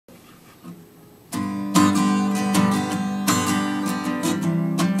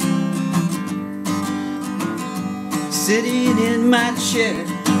Sitting in my chair,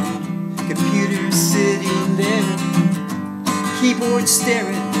 computer sitting there, keyboard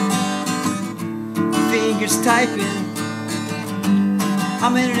staring, fingers typing.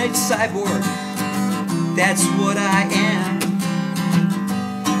 I'm an internet cyborg, that's what I am.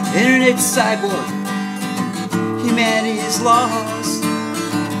 Internet cyborg, humanity is lost.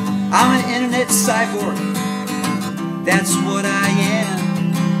 I'm an internet cyborg, that's what I am.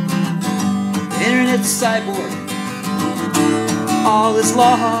 Internet cyborg, all is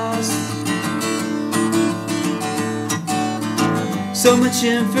lost. So much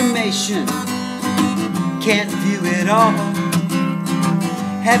information, can't view it all.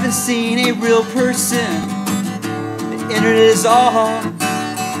 Haven't seen a real person, the internet is all.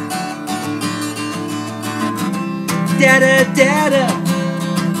 Data, data,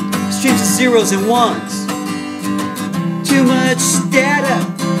 streams of zeros and ones. Too much data,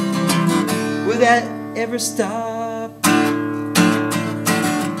 will that ever stop?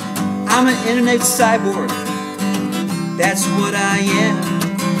 I'm an internet cyborg, that's what I am.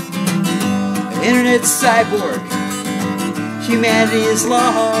 An internet cyborg, humanity is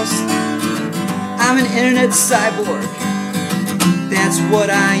lost. I'm an internet cyborg, that's what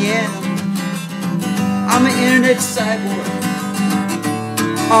I am. I'm an internet cyborg,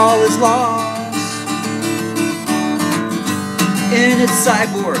 all is lost. Internet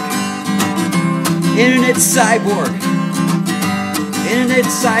cyborg, internet cyborg, internet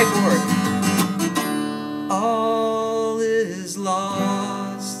cyborg, all is lost.